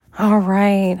All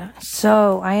right.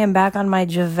 So I am back on my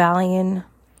Javalian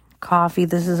coffee.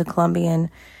 This is a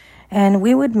Colombian. And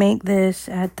we would make this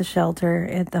at the shelter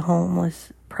at the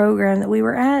homeless program that we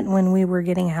were at when we were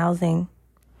getting housing.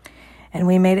 And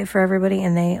we made it for everybody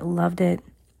and they loved it.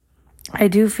 I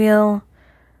do feel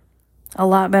a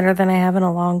lot better than I have in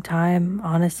a long time,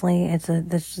 honestly.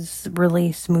 This is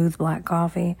really smooth black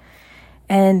coffee.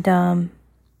 And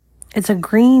it's a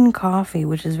green coffee,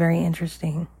 which is very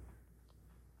interesting.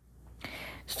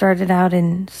 Started out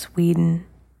in Sweden.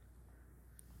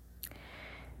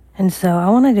 And so I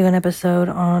want to do an episode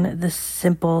on the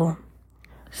simple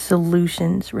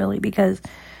solutions, really, because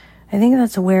I think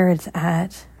that's where it's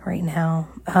at right now.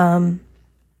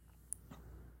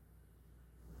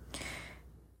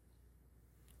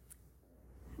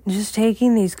 Just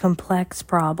taking these complex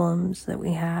problems that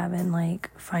we have and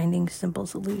like finding simple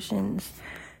solutions.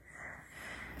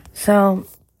 So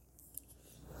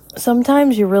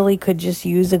sometimes you really could just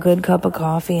use a good cup of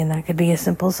coffee and that could be a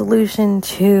simple solution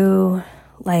to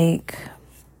like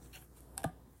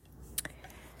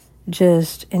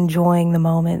just enjoying the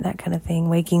moment, that kind of thing.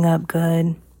 Waking up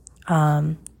good,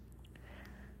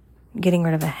 getting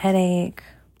rid of a headache,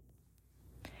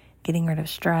 getting rid of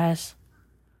stress.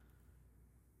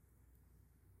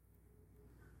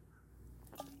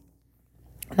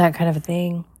 That kind of a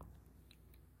thing.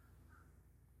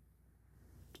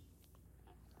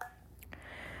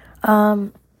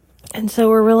 And so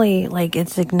we're really like,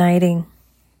 it's igniting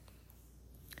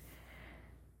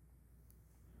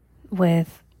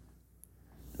with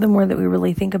the more that we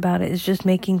really think about it, is just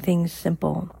making things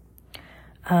simple.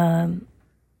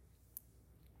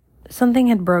 Something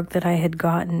had broke that I had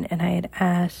gotten and I had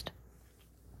asked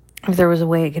if there was a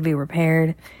way it could be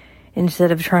repaired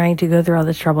instead of trying to go through all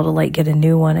this trouble to like get a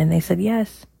new one. And they said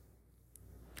yes.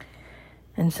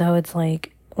 And so it's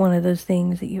like one of those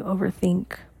things that you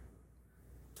overthink.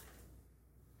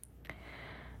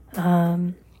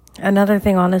 Another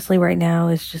thing, honestly, right now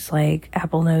is just like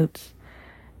Apple Notes.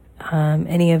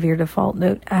 Any of your default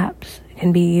note apps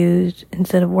can be used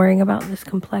instead of worrying about this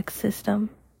complex system.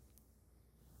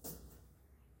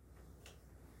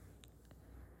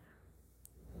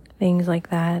 Things like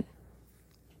that.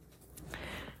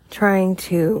 Trying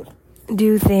to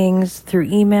do things through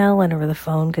email and over the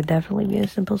phone could definitely be a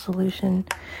simple solution.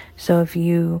 So if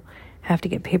you have to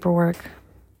get paperwork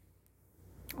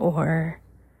or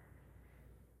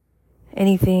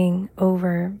anything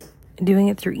over, doing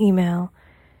it through email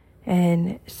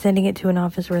and sending it to an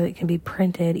office where it can be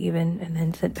printed even and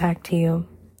then sent back to you.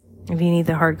 If you need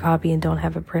the hard copy and don't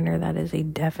have a printer, that is a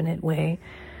definite way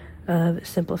of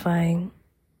simplifying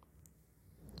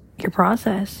your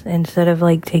process instead of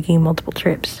like taking multiple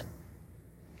trips.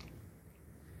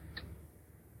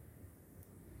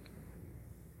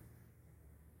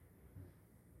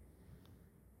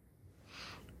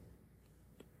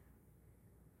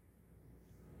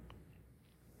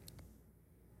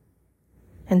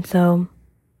 And so,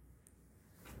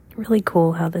 really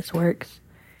cool how this works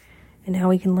and how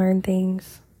we can learn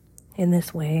things in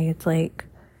this way. It's like,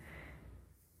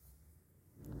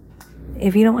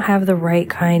 if you don't have the right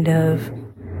kind of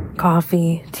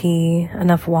coffee, tea,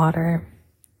 enough water,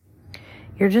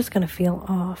 you're just going to feel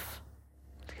off.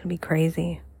 It's going to be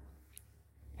crazy.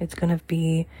 It's going to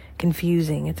be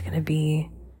confusing. It's going to be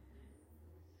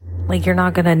like you're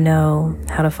not going to know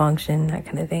how to function, that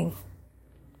kind of thing.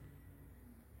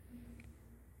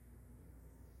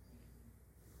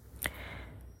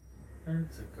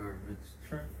 There's a garbage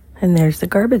truck. And there's the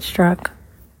garbage truck.